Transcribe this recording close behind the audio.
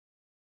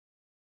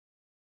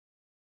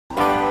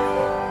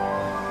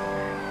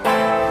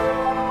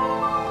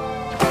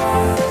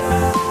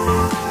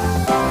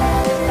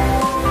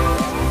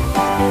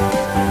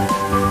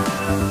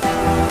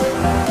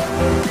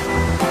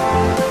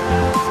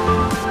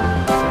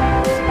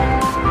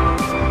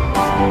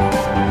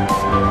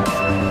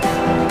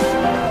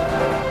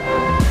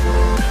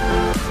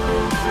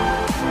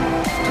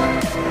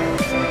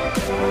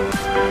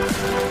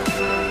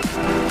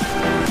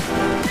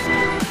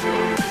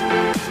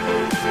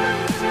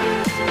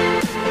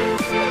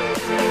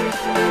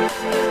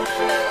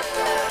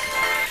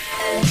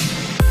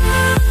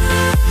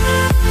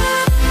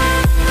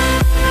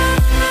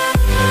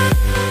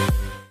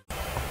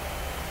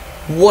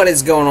What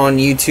is going on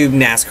YouTube?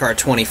 NASCAR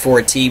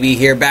 24 TV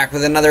here, back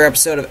with another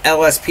episode of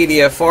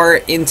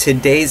LSPDFR. In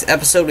today's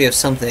episode, we have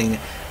something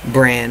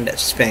brand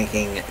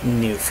spanking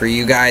new for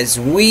you guys.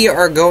 We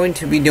are going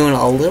to be doing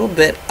a little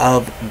bit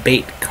of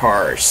bait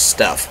car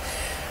stuff.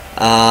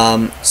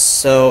 And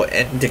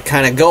to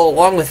kind of go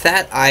along with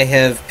that, I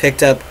have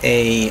picked up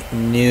a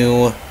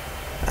new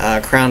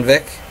Crown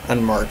Vic,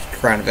 unmarked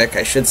Crown Vic,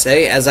 I should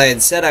say, as I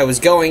had said I was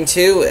going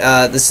to.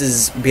 This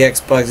is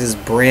BX Bugs'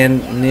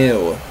 brand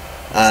new.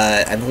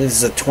 I believe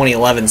this is a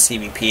 2011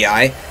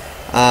 CVPI,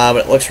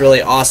 but it looks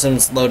really awesome.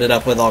 It's loaded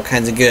up with all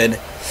kinds of good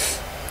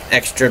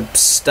extra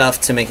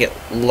stuff to make it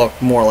look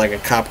more like a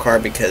cop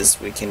car,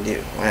 because we can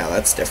do... Wow,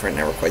 that's different.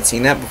 Never quite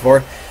seen that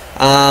before.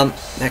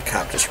 That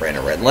cop just ran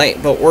a red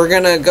light. But we're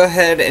going to go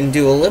ahead and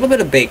do a little bit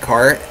of bait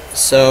car.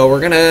 So we're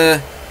going to...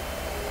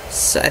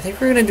 I think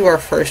we're going to do our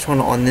first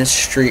one on this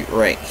street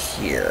right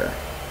here.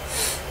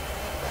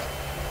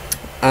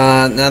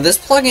 Now this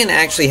plugin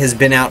actually has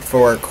been out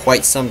for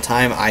quite some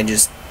time. I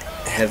just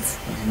have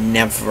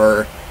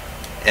never,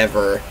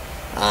 ever,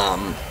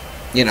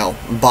 you know,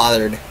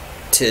 bothered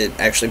to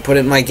actually put it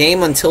in my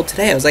game until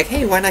today. I was like,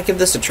 hey, why not give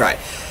this a try?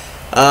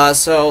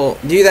 So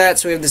do that.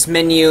 So we have this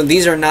menu.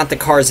 These are not the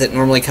cars that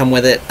normally come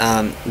with it.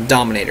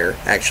 Dominator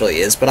actually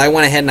is, but I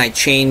went ahead and I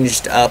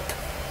changed up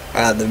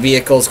the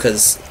vehicles,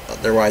 because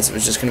otherwise it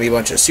was just going to be a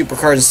bunch of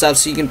supercars and stuff.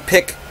 So you can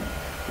pick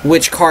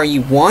which car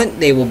you want.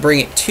 They will bring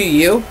it to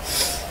you.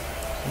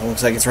 It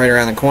looks like it's right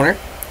around the corner.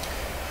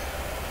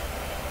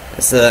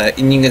 It's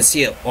and you can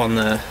see it on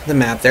the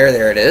map there.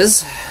 There it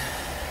is.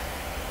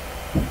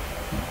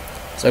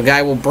 So a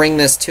guy will bring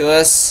this to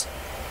us.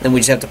 Then we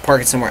just have to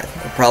park it somewhere. I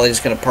think we're probably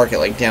just going to park it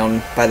like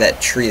down by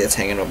that tree that's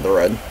hanging over the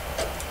road.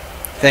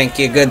 Thank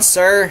you, good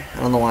sir. I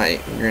don't know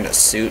why you're in a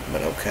suit,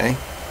 but okay.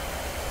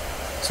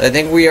 So I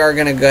think we are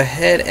going to go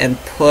ahead and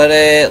put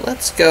it...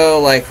 Let's go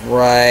like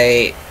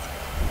right...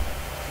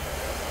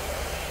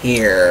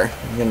 here.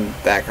 I'm going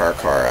to back our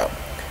car up.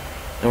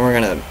 And we're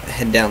going to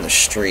head down the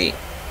street.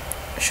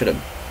 I should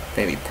have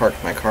maybe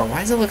parked my car.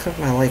 Why does it look like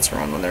my lights are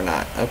on when they're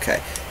not?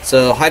 Okay.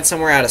 So hide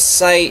somewhere out of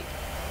sight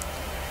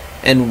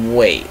and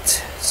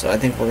wait. So I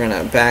think we're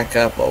going to back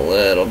up a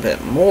little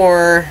bit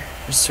more.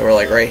 Just so we're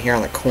like right here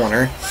on the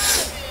corner.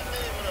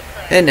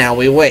 And now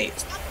we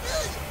wait.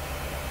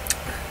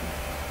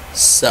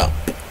 Sup.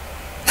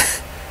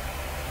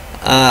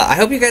 I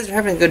hope you guys are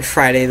having a good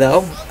Friday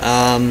though.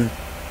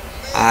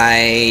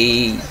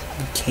 I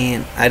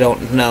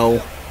don't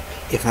know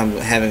if I'm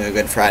having a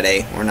good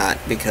Friday or not,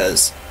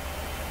 because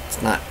it's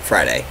not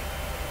Friday.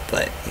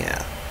 But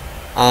yeah.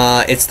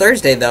 It's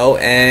Thursday though,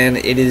 and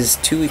it is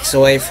 2 weeks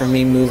away from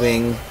me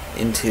moving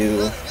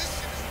into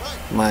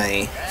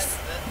my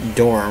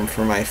dorm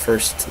for my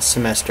first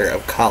semester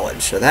of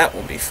college, so that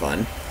will be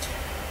fun.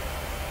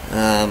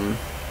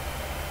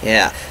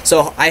 Yeah,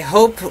 so I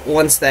hope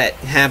once that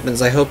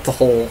happens, I hope the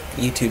whole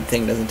YouTube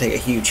thing doesn't take a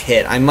huge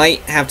hit. I might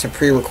have to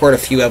pre-record a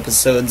few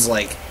episodes,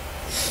 like,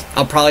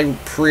 I'll probably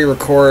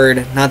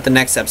pre-record, not the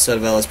next episode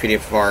of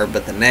LSPDFR,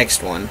 but the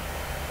next one,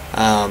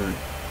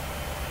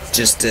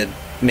 just to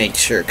make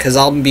sure, because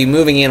I'll be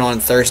moving in on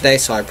Thursday,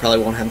 so I probably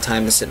won't have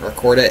time to sit and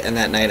record it, and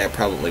that night I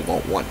probably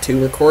won't want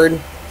to record.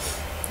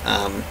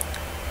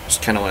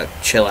 Just kind of want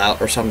to chill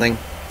out or something,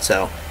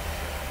 so,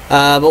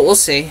 but we'll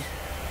see.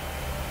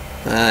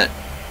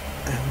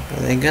 Are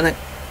they gonna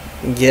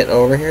get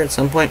over here at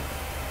some point?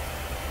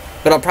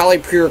 But I'll probably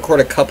pre-record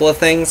a couple of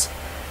things,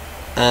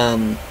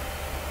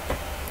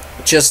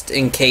 just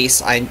in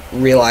case I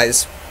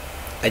realize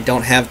I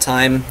don't have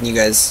time. You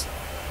guys,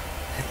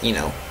 you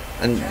know,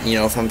 and you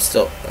know, if I'm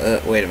still,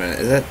 wait a minute,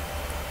 is it?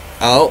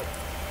 Oh,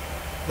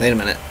 wait a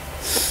minute.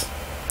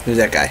 Who's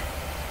that guy?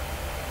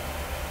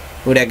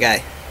 Who that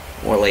guy?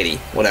 Or lady,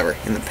 whatever,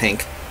 in the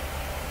pink.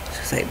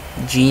 It's like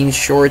jeans,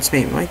 shorts,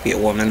 maybe, might be a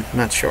woman, I'm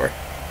not sure.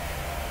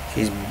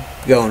 She's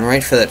going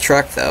right for the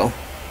truck, though.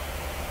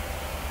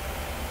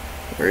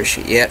 Where is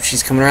she? Yep,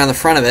 she's coming around the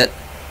front of it.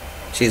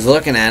 She's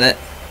looking at it.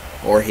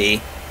 Or he.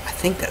 I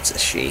think that's a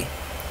she.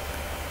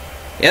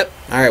 Yep,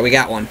 alright, we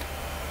got one.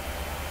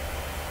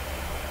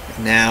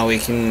 Now we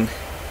can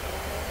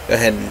go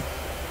ahead and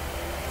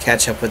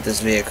catch up with this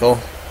vehicle.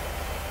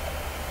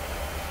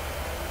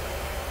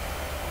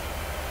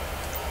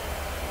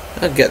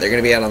 Oh, good, they're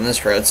going to be out on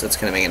this road, so it's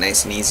going to make it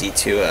nice and easy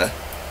to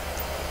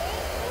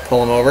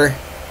pull them over.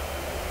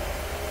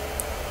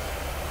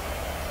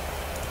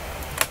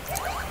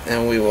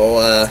 And we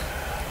will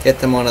get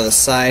them onto the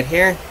side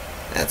here.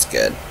 That's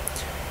good.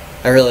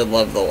 I really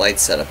love the light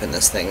setup in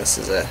this thing. This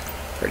is a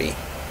pretty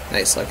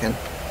nice looking.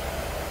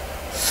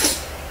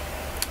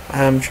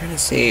 I'm trying to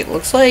see. It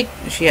looks like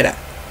she had a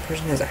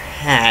person has a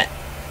hat.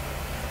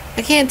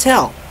 I can't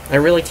tell. I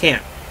really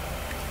can't.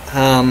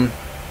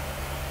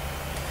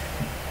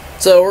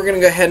 So we're going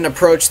to go ahead and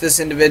approach this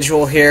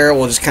individual here.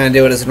 We'll just kind of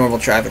do it as a normal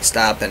traffic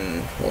stop,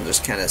 and we'll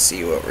just kind of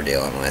see what we're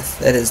dealing with.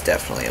 That is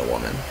definitely a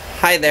woman.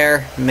 Hi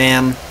there,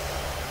 ma'am.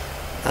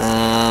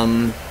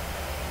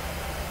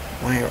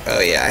 Oh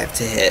yeah, I have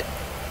to hit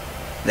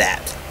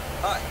that.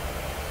 Hi.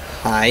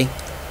 Hi.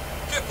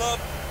 Get love.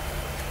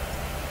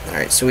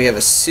 Alright, so we have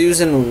a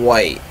Susan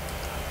White.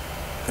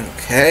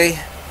 Okay.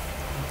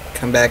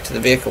 Come back to the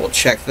vehicle, we'll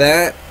check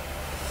that.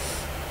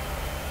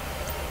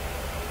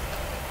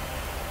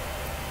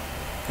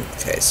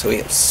 Okay, so we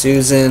have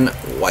Susan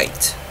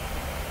White.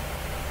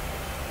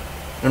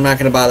 I'm not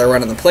going to bother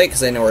running the plate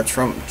because I know where it's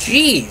from.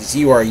 Jeez,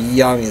 you are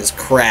young as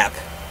crap.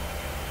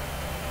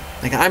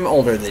 Like, I'm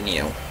older than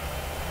you.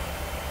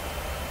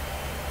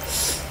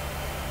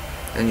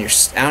 And you're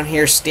out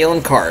here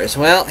stealing cars.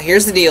 Well,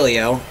 here's the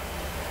dealio.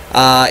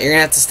 You're going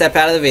to have to step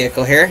out of the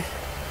vehicle here.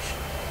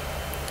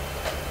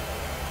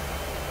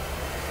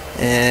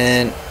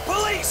 And,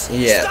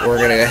 yeah, we're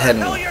going to go ahead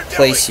and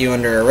place you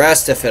under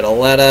arrest if it'll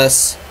let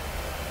us.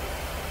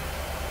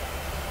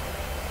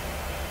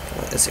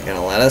 Is it going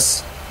to let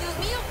us?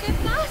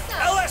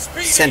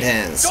 LSPD,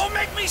 sentence. don't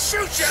make me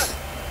shoot you.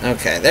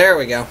 Okay, there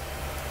we go.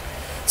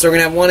 So we're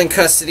gonna have one in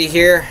custody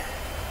here.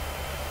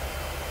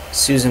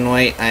 Susan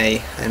White,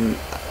 I'm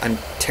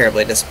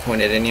terribly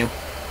disappointed in you.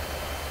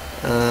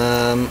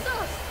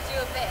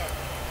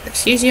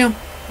 Excuse you?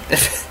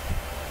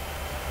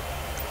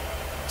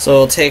 So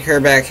we'll take her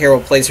back here,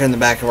 we'll place her in the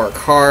back of our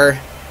car.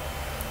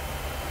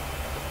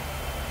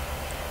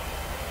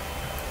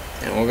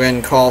 And we'll go ahead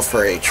and call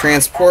for a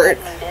transport.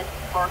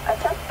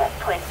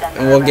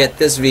 And we'll get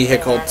this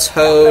vehicle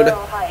towed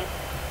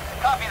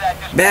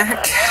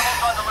back.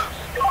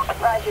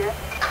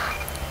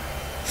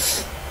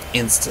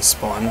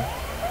 Insta-spawn.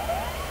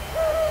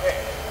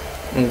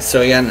 And so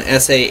we got an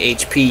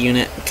SAHP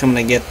unit coming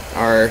to get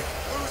our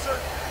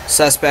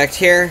suspect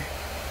here.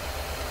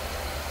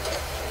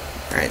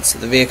 Alright, so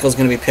the vehicle's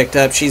going to be picked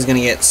up. She's going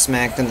to get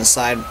smacked in the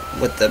side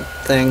with the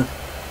thing.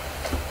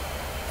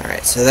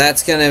 Alright, so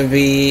that's going to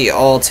be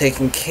all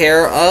taken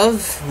care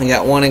of. We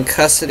got one in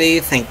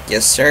custody. Thank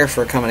you, sir,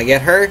 for coming to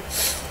get her.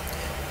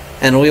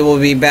 And we will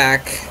be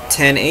back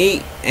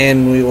 10-8,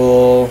 and we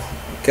will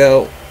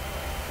go...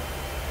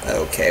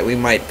 Okay, we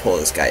might pull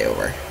this guy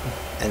over.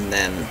 And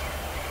then...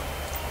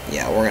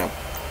 Yeah, we're going to...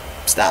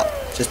 Stop.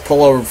 Just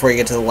pull over before you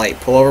get to the light.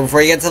 Pull over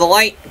before you get to the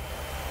light!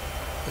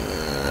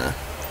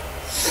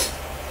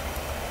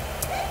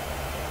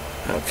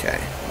 Okay,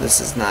 this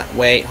is not...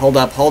 Wait, hold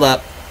up, hold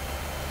up.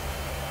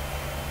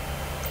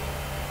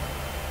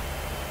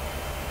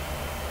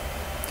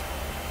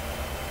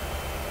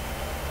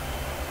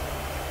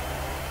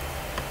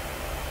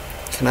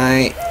 Can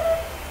I...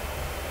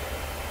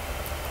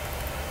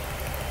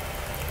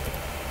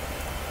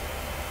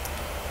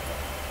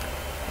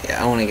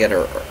 Yeah, I want to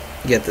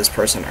get this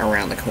person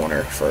around the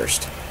corner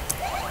first.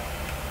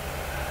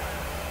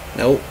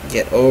 Nope,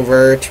 get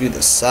over to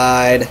the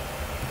side.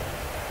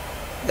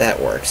 That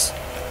works.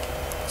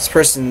 This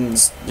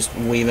person's just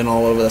weaving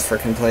all over the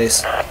frickin'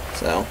 place.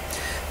 So,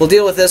 we'll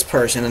deal with this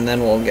person and then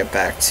we'll get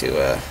back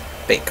to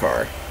bait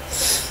car.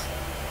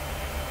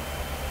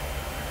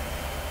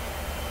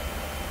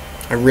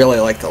 I really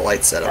like the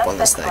light setup on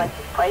this thing.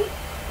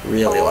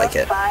 Really like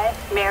it.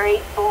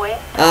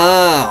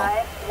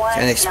 Oh,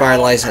 an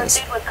expired license.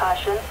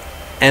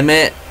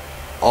 Emmett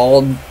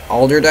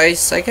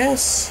Alderdice, I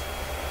guess.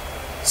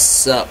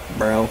 Sup,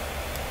 bro?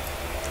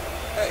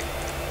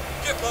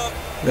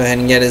 Go ahead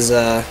and get his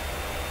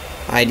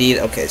ID.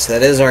 Okay, so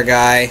that is our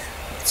guy.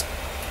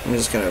 I'm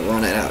just gonna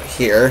run it out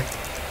here.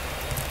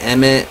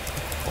 Emmett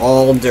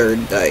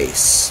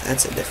Alderdice.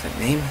 That's a different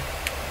name.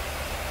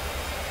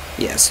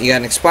 Yeah, so you got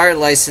an expired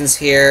license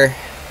here.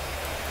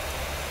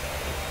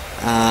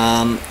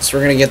 So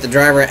we're gonna get the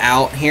driver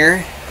out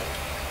here.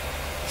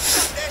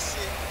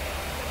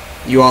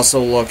 You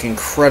also look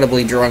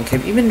incredibly drunk.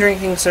 Have you been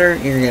drinking, sir?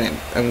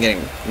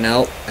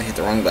 No, I hit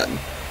the wrong button.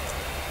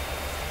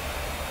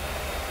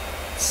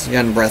 So you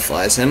gotta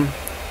breathalyze him.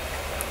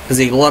 Because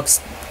he looks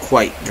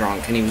quite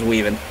drunk and he was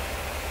weaving.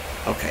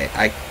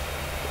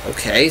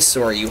 Okay,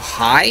 so are you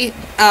high?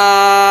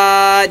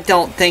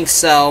 Don't think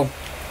so.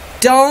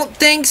 Don't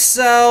think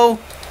so.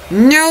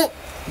 Nope.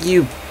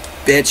 You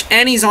bitch.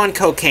 And he's on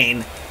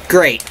cocaine.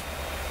 Great.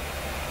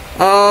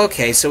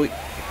 Okay, so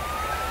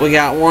we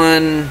got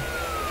one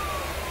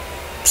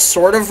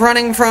sort of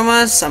running from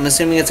us. I'm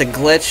assuming it's a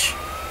glitch.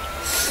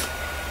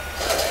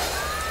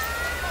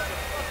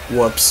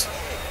 Whoops.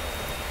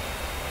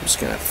 I'm just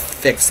gonna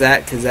fix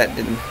that because that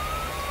didn't...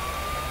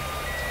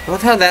 I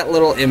love how that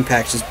little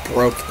impact just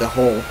broke the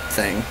whole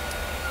thing.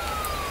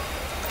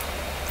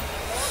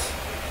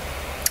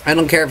 I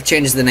don't care if it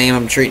changes the name,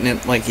 I'm treating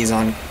it like he's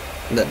on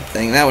the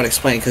thing. That would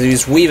explain it, because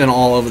he's weaving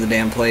all over the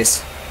damn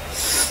place.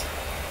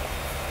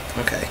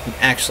 Okay,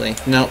 actually,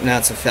 nope, now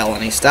it's a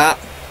felony. Stop.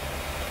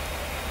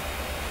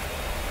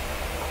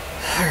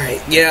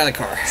 Alright, get out of the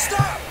car.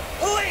 Stop!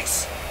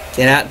 Police!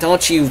 Get out,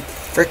 don't you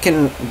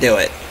frickin' do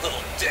it. You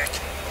little dick.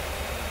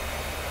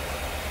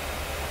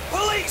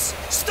 Police!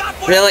 Stop!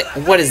 Really?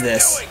 What is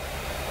this? Doing?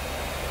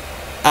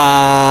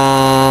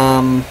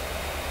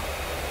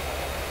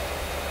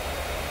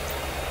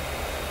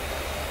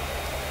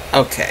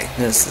 Okay,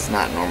 this is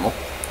not normal.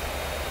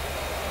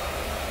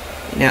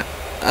 Yeah,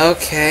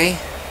 okay.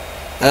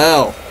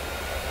 Oh.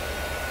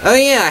 Oh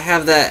yeah, I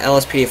have that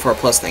LSPDFR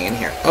Plus thing in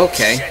here.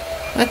 Okay.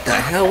 What the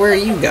hell, where are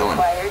you going?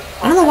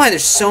 I don't know why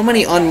there's so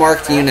many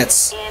unmarked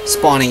units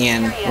spawning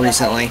in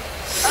recently.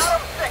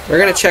 We're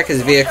gonna check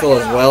his vehicle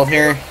as well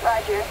here.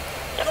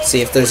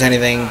 See if there's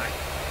anything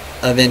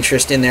of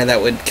interest in there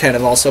that would kind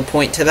of also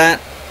point to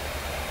that.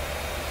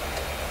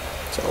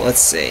 So let's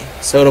see.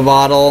 Soda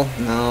bottle,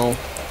 no.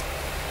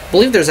 I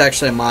believe there's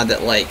actually a mod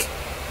that like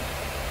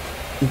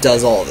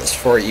does all of this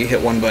for you. You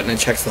hit one button and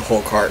checks the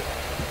whole cart.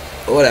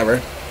 But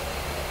whatever.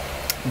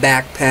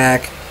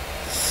 Backpack.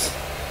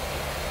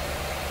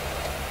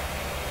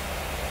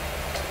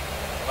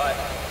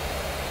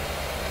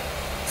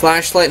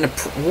 Flashlight and a...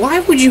 Why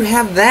would you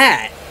have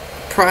that?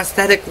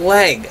 Prosthetic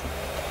leg.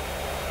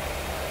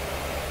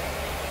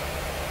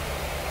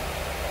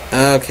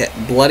 Okay,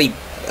 bloody...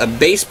 A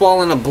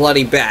baseball and a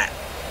bloody bat.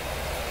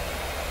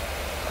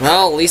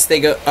 Well, at least they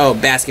go... Oh,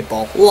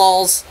 basketball.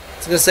 Lols. I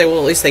was gonna say, well,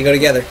 at least they go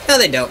together. No,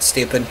 they don't,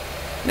 stupid.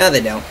 No,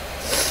 they don't.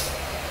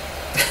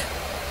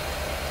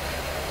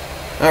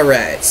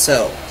 Alright,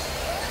 so...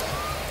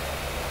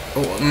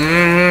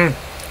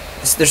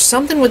 There's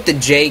something with the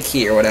J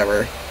key or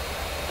whatever.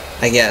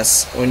 I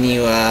guess. When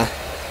you,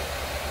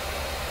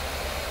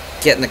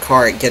 get in the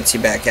car, it gets you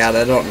back out.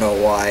 I don't know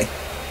why.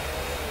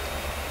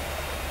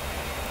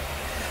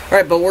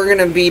 Alright, but we're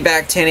going to be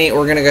back 10-8.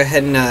 We're going to go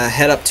ahead and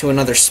head up to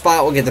another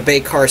spot. We'll get the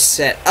bait car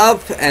set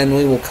up, and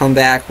we will come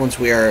back once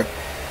we're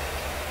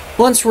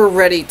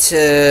ready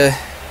to,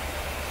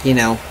 you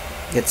know,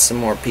 get some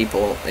more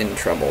people in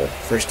trouble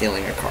for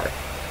stealing a car.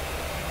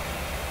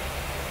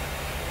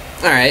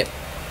 Alright.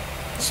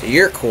 So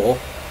you're cool.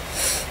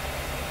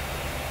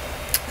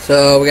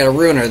 So we got a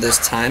ruiner this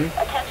time.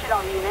 Attention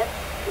all units.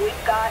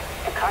 We've got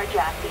a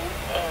carjacking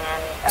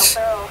and El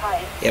Barrel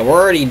Heights. Yeah,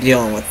 we're already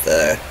dealing with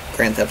the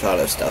Grand Theft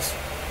Auto stuff.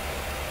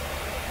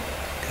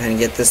 Go ahead and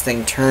get this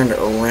thing turned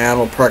around.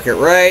 We'll park it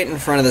right in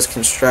front of this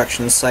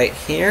construction site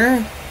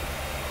here.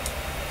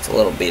 It's a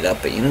little beat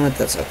up, but you know what?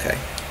 That's okay.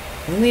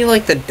 Can we leave,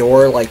 like, the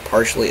door, like,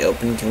 partially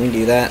open? Can we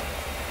do that?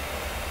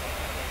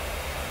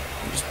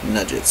 Just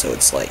nudge it so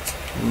it's, like,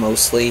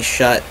 mostly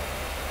shut.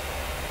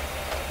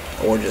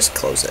 Or just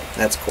close it.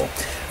 That's cool.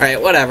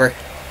 Alright, whatever.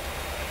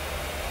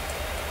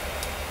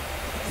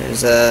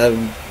 There's a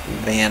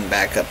van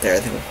back up there.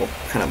 I think we'll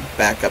kind of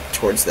back up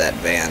towards that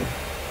van.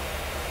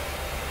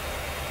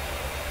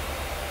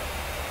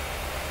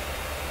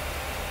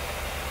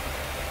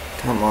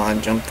 Come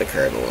on, jump the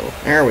curb a little.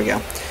 There we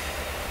go.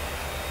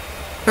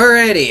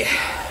 Alrighty.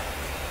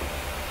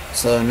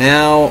 So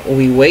now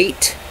we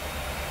wait.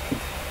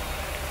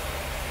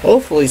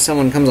 Hopefully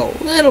someone comes a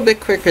little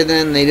bit quicker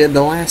than they did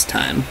the last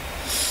time.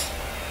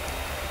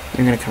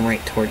 They're gonna come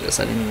right towards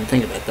us. I didn't even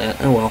think about that.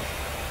 Oh well.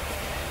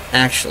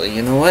 Actually,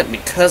 you know what?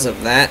 Because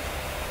of that,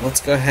 let's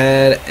go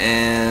ahead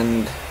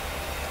and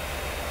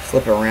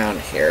flip around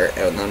here,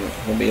 and then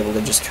we'll be able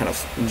to just kind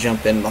of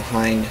jump in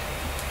behind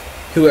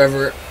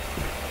whoever,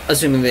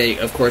 assuming they,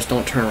 of course,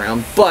 don't turn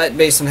around. But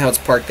based on how it's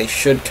parked, they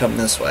should come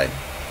this way.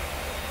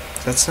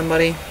 Is that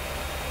somebody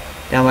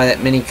down by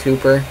that Mini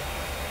Cooper?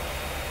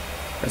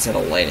 Or is that a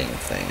lighting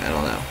thing? I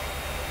don't know.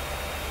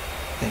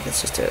 I think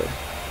it's just a...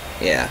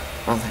 Yeah,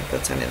 I don't think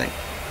that's anything.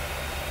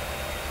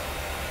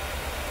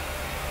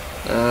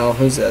 Oh,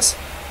 who's this?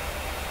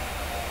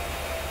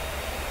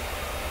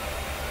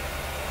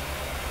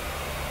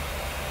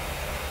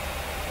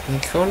 Are you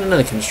going into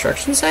the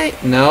construction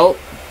site? No.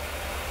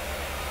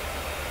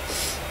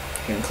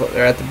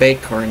 They're at the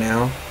bait car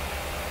now.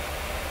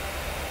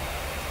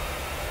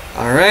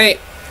 Alright.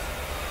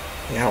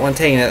 We got one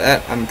taking it.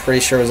 That, I'm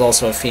pretty sure, was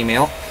also a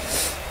female.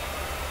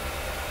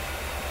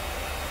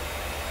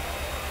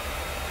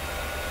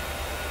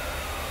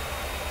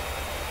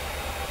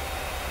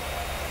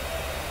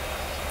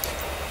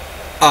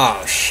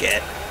 Oh,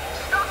 shit.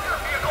 Stop your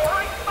vehicle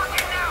right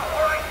fucking now,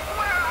 or I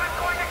swear I'm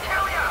going to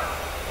kill you!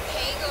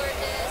 Hey,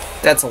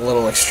 gorgeous. That's a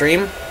little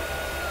extreme.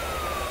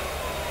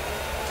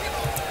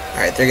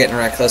 Alright, they're getting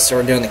reckless, so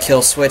we're doing the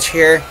kill switch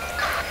here.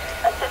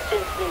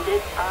 Assistance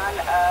needed on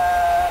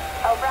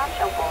El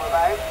Rancho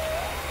Boulevard.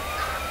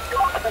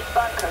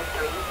 Respond code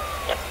 3.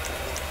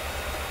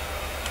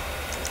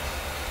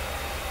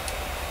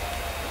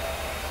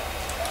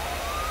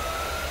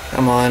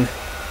 Come on.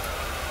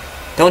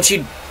 Don't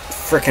you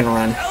frickin'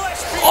 run.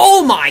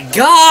 Oh my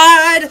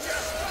god!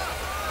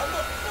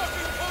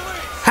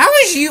 How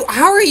is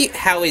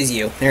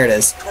you? There it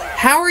is.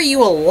 How are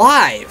you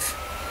alive?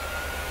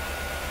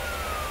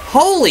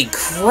 Holy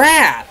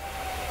crap!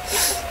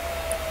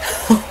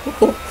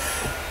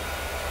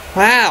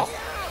 Wow.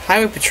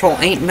 Highway Patrol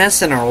ain't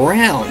messing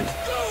around.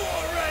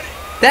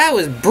 That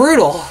was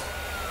brutal.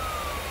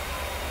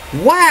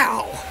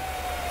 Wow.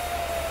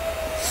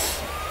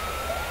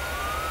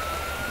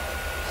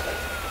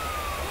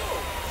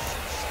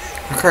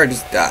 Our car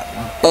just got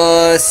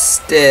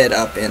busted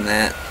up in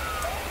that.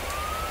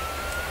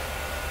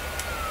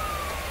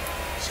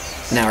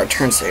 Now our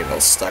turn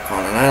signal's stuck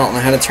on it. I don't know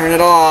how to turn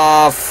it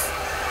off.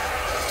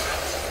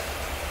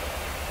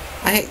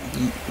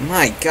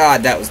 My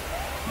god, that was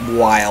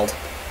wild.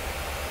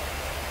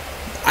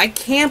 I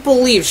can't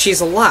believe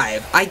she's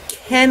alive. I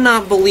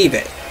cannot believe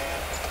it.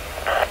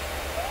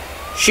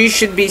 She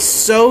should be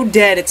so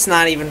dead it's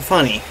not even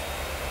funny.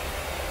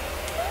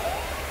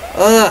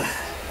 Ugh.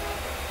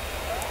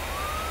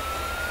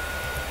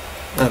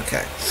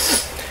 Okay.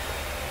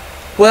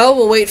 Well,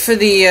 we'll wait for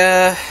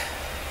the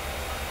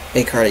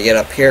bait car to get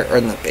up here,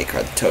 or not bait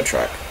car, the tow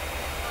truck.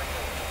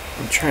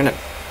 I'm trying to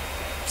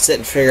sit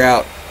and figure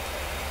out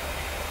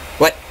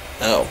what.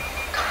 Oh.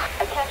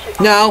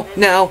 No,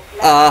 no.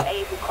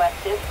 I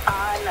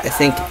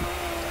think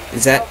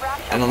is that.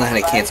 I don't know how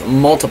to cancel.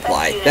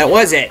 Multiply. That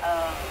was it.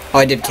 Oh,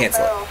 I did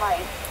cancel it.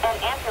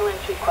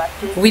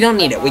 We don't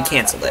need it. We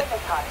canceled it. I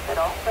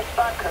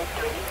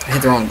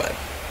hit the wrong button.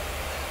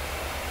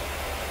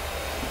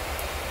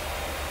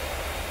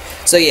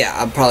 So yeah,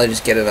 I'll probably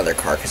just get another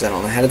car because I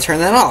don't know how to turn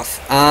that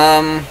off.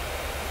 I'm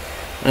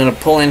going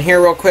to pull in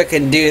here real quick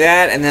and do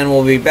that, and then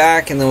we'll be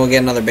back, and then we'll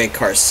get another big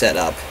car set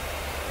up.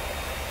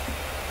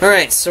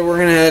 Alright, so we're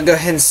going to go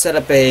ahead and set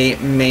up a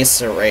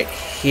mesa right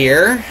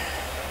here.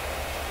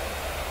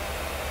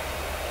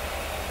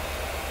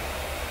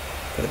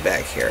 Put it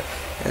back here.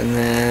 And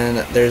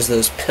then there's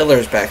those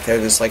pillars back there.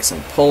 There's like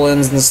some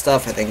pull-ins and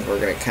stuff. I think we're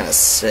going to kind of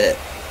sit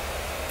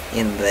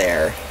in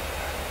there.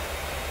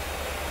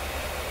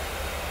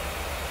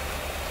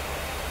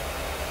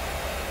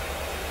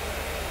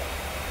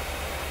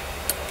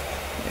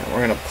 Yeah,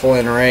 we're going to pull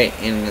in right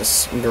in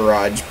this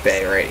garage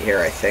bay right here,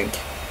 I think.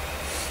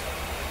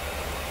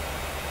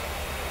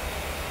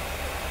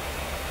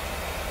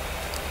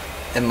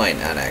 It might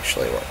not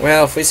actually work.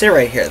 Well, if we sit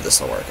right here,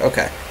 this will work.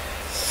 Okay.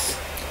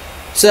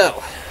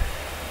 So,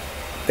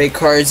 big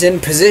car is in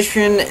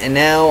position, and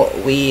now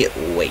we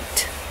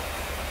wait.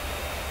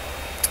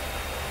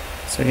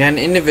 So we got an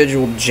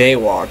individual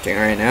jaywalking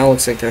right now.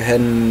 Looks like they're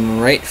heading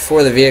right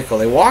for the vehicle.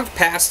 They walked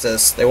past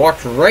us. They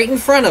walked right in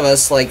front of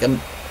us like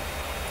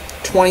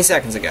 20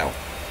 seconds ago.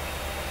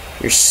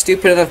 You're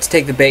stupid enough to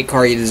take the bait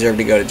car, you deserve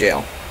to go to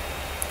jail.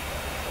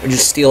 Or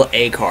just steal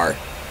a car.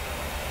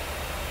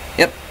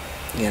 Yep.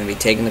 You're going to be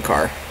taking the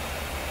car.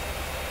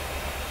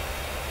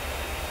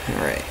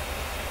 Alright.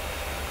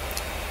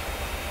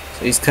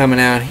 So he's coming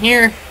out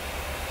here.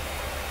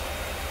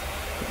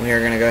 We are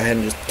going to go ahead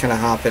and just kind of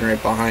hop in right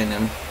behind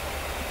him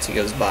as he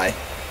goes by.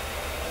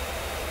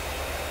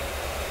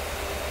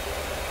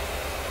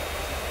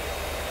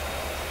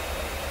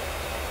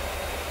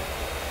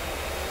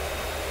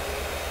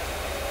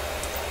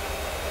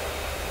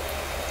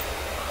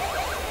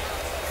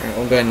 Alright,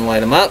 we'll go ahead and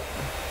light him up.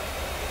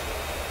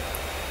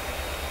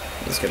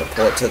 He's going to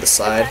pull it to the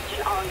side.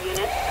 Attention all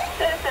units.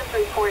 Citizens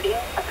reporting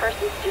a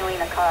person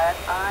stealing a car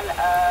on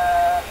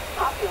a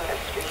popular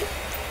street.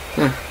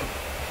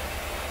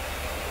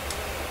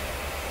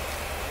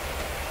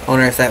 I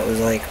wonder if that was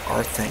like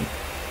our thing.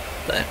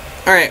 But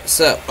alright,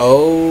 so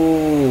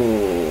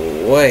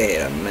oh wait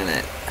a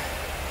minute.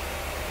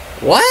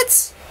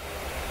 What?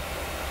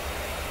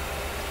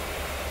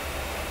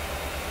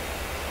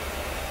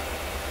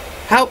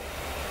 How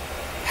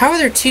are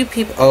there two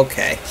people?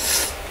 Okay.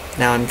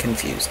 Now I'm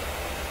confused.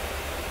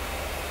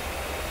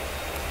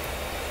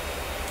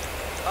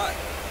 Alright,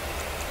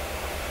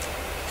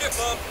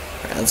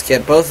 let's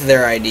get both of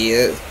their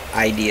ideas.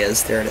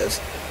 There it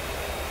is.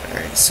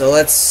 Alright, so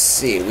let's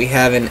see. We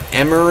have an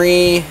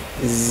Emery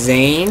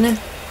Zane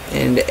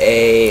and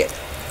a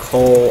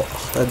Cole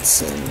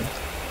Hudson.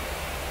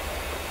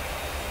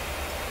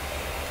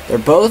 They're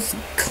both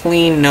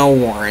clean, no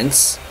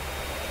warrants.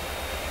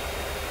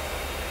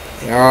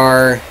 They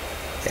are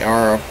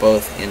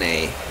both in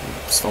a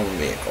stolen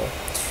vehicle.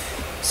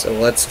 So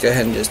let's go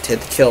ahead and just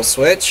hit the kill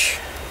switch.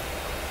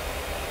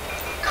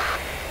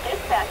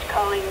 Dispatch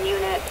calling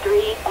unit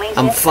 3.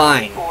 I'm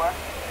fine.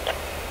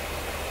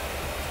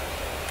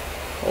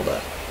 Hold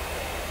up.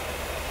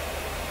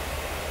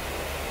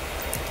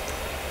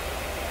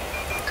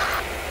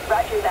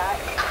 Roger that.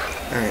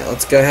 Alright,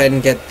 let's go ahead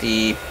and get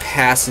the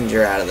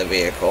passenger out of the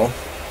vehicle.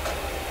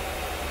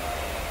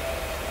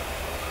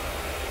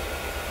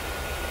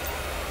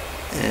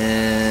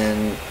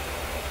 And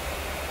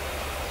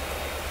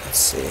let's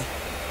see.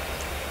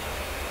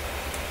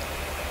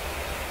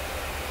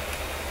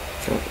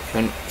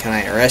 Can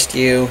I arrest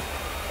you?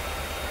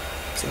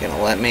 Is he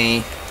gonna let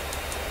me?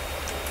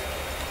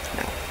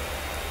 No.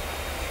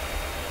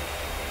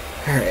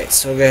 Alright,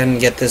 so we'll go ahead and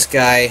get this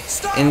guy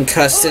in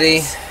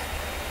custody.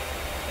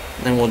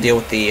 And then we'll deal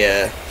with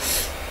the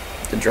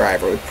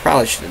driver. We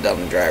probably should have done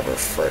the driver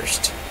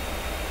first.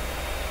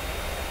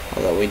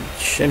 Although we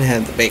shouldn't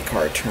have the bait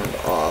car turned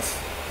off.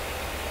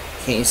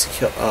 Can't use the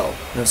kill. Oh,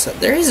 no,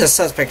 there is a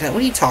suspect. What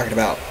are you talking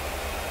about?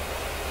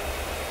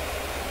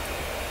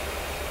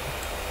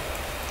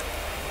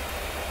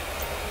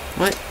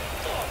 What?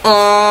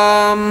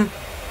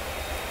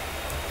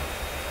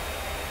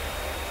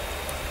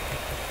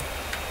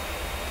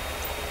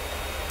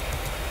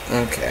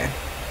 Okay.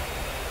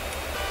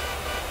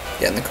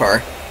 Get in the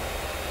car.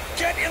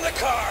 Get in the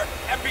car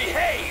and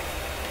behave!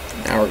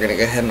 Now we're gonna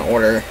go ahead and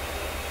order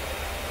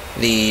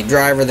the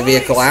driver of the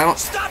vehicle out.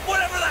 Stop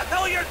whatever the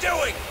hell you're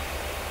doing!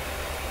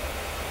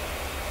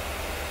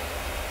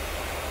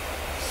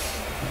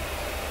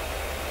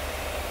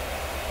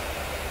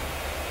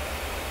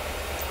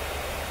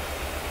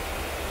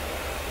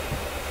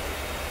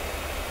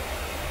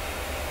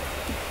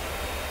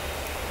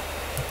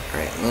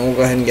 Alright, and then we'll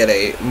go ahead and get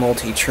a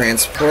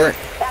multi-transport.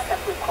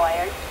 Backup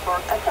required for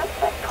a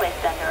suspect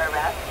placed under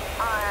arrest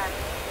on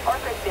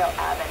Orfordville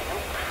Avenue.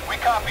 We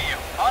copy you.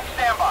 On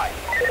standby.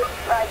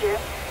 Roger.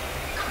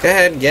 Go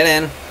ahead, get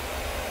in.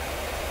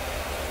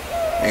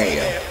 There you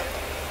go.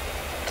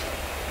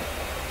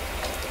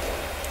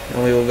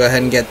 And we will go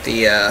ahead and get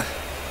the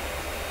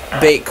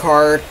bait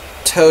car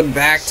towed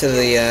back to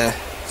the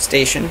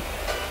station.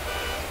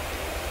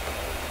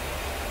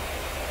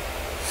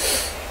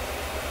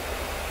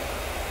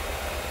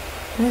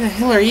 Where the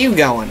hell are you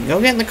going? Go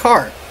get in the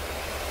car.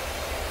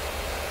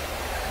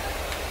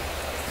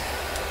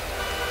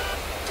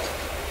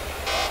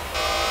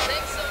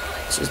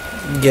 Just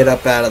get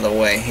up out of the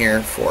way here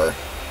before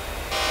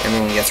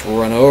everyone gets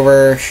run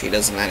over. She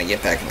doesn't know how to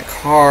get back in the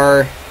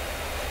car.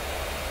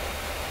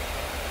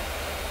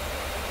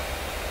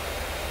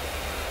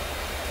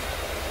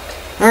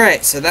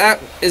 Alright, so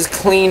that is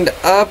cleaned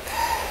up.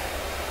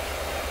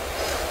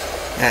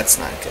 That's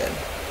not good.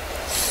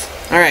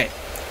 Alright.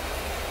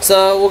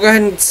 So we'll go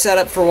ahead and set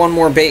up for one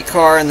more bait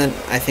car, and then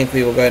I think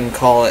we will go ahead and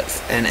call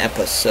it an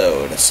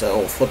episode. So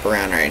we'll flip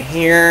around right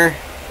here.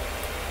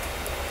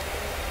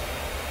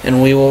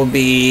 And we will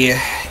be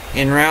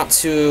en route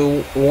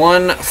to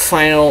one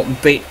final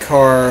bait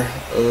car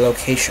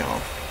location.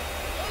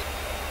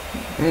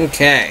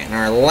 Okay, and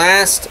our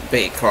last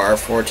bait car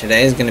for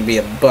today is going to be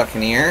a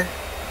Buccaneer.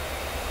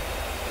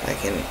 I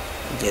can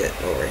get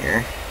it over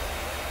here.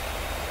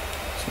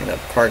 Just going to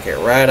park it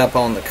right up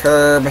on the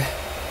curb.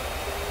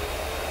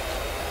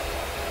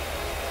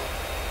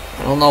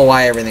 I don't know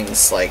why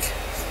everything's like,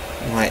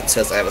 why it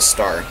says I have a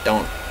star.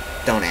 Don't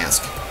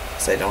ask,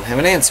 because I don't have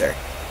an answer.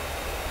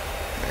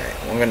 Alright,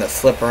 we're going to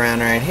flip around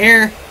right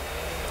here.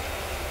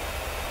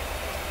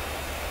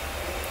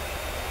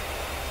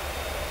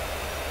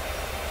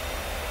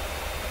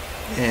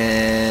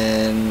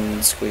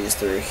 And squeeze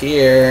through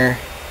here.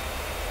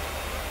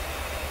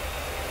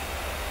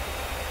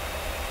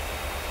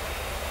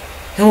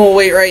 And we'll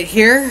wait right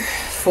here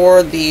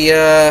for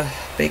the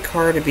bait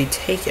car to be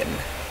taken.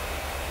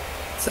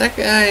 Is that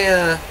guy,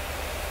 are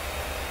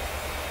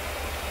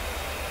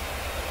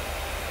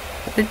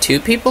there two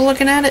people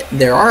looking at it?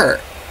 There are.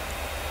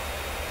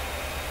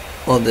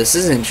 Well, this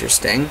is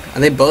interesting.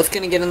 Are they both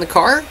going to get in the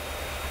car?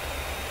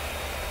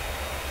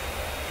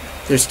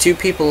 There's two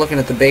people looking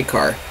at the bait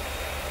car.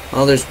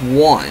 Well, there's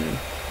one.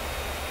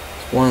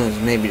 One is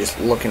maybe just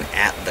looking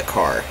at the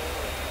car.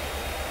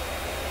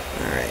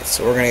 Alright,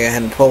 so we're going to go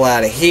ahead and pull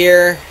out of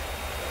here.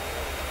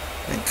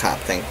 And cop,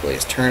 thankfully,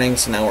 is turning,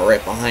 so now we're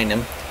right behind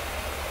him.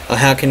 Oh,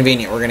 how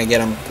convenient. We're going to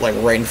get him, like,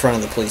 right in front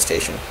of the police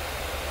station.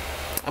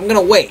 I'm going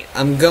to wait.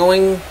 I'm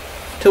going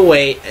to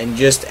wait and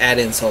just add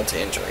insult to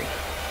injury.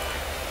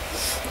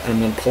 And I'm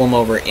going to pull him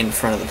over in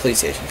front of the police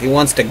station. If he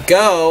wants to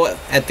go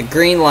at the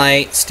green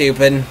light,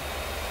 stupid.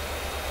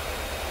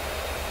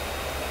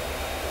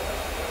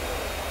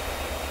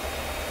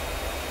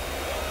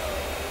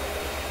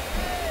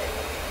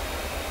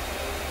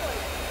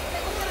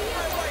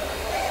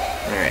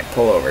 Alright,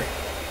 pull over.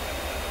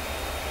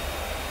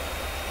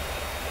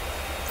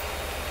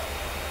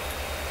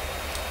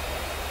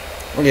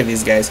 We'll give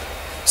these guys.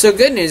 So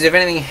good news, if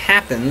anything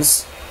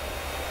happens,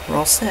 we're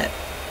all set.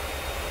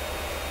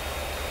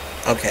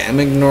 Okay, I'm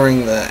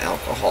ignoring the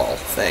alcohol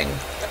thing.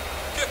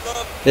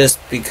 Just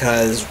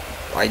because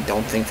I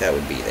don't think that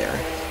would be there.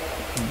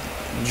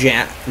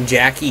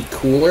 Jackie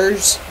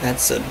Coolers?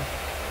 That's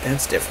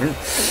different.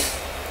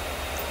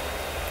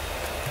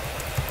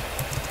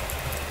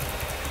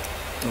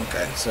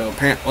 Okay, so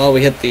apparently, well,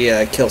 we hit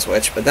the kill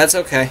switch, but that's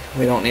okay.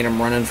 We don't need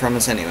him running from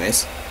us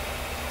anyways.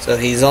 So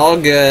he's all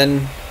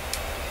good.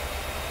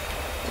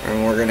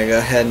 And we're going to go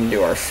ahead and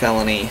do our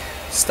felony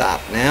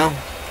stop now.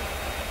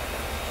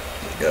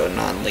 Go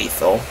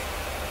non-lethal.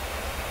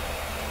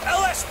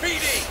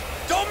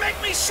 LSPD! Don't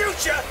make me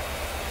shoot ya!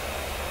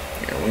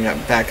 Here, we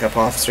got backup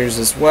officers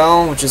as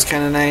well, which is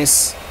kind of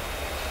nice.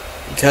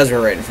 Because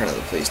we're right in front of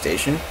the police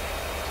station.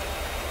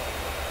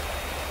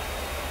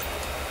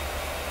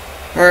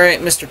 Alright,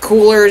 Mr.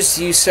 Coolers,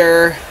 you,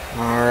 sir,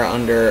 are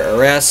under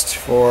arrest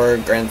for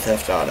Grand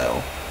Theft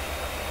Auto.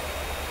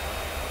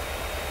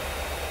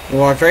 He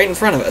walked right in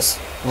front of us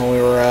while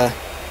we were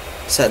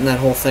setting that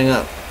whole thing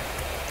up.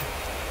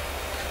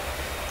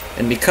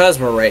 And because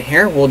we're right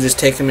here, we'll just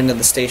take him into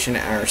the station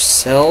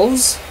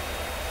ourselves.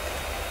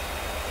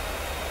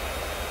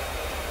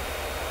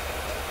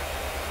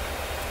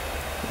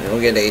 And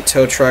we'll get a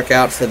tow truck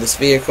out for this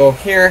vehicle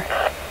here.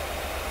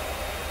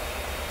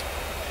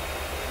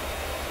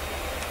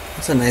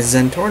 That's a nice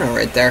Zentorno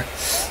right there.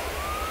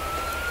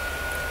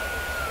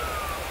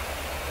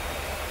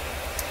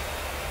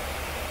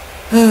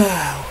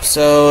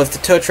 So if the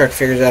tow truck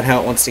figures out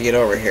how it wants to get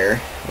over here,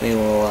 we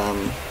will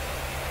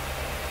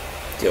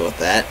deal with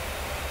that.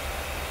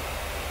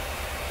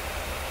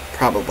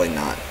 Probably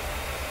not.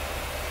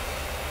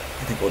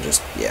 I think we'll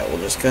just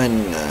go ahead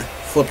and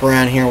flip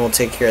around here. We'll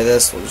take care of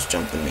this. We'll just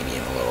jump the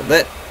median a little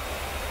bit.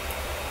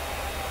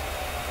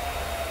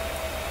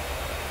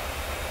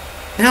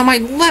 Now my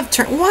left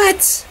turn.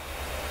 What?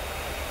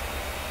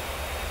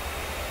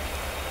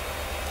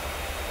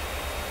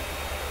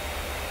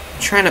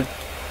 trying to...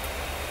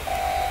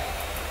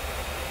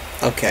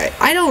 Okay,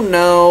 I don't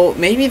know.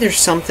 Maybe there's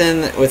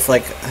something with,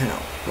 like, I don't know,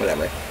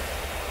 whatever.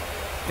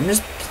 I'm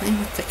just playing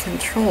with the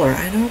controller.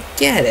 I don't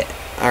get it.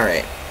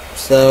 Alright,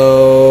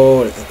 so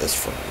what is it this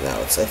for? No,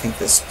 it's, I think,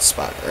 this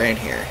spot right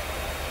here.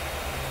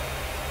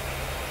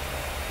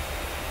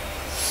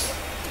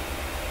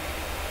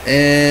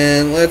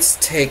 And let's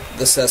take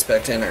the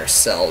suspect in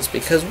ourselves,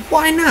 because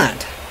why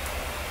not?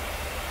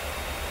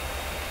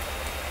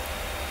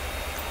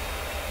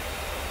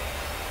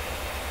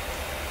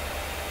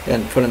 Go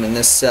ahead and put him in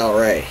this cell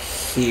right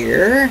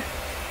here.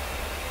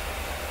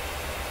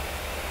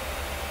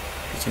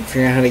 I can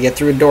figure out how to get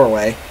through a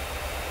doorway.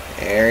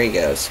 There he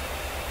goes.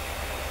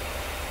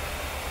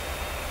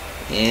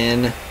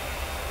 In.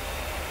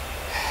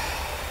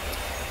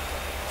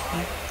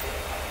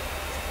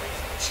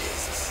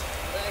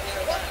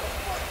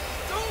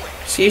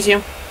 Excuse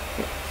you.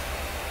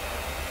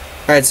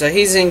 Alright, so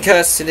he's in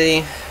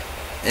custody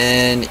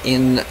and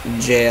in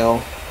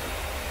jail.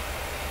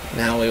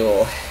 Now we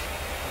will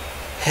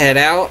head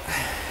out.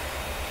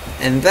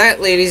 And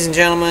that, ladies and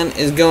gentlemen,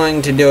 is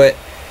going to do it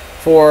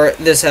for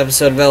this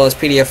episode of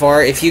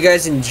LSPDFR. If you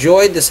guys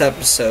enjoyed this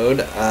episode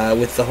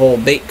with the whole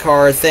bait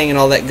car thing and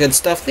all that good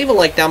stuff, leave a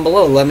like down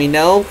below. Let me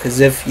know, because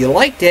if you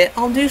liked it,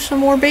 I'll do some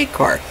more bait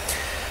car.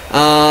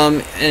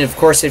 And of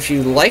course, if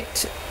you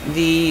liked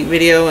the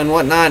video and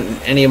whatnot,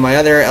 and any of my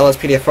other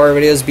LSPDFR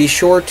videos, be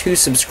sure to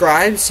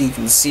subscribe so you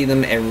can see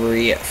them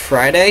every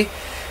Friday.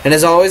 And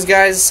as always,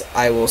 guys,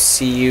 I will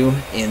see you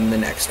in the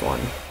next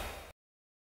one.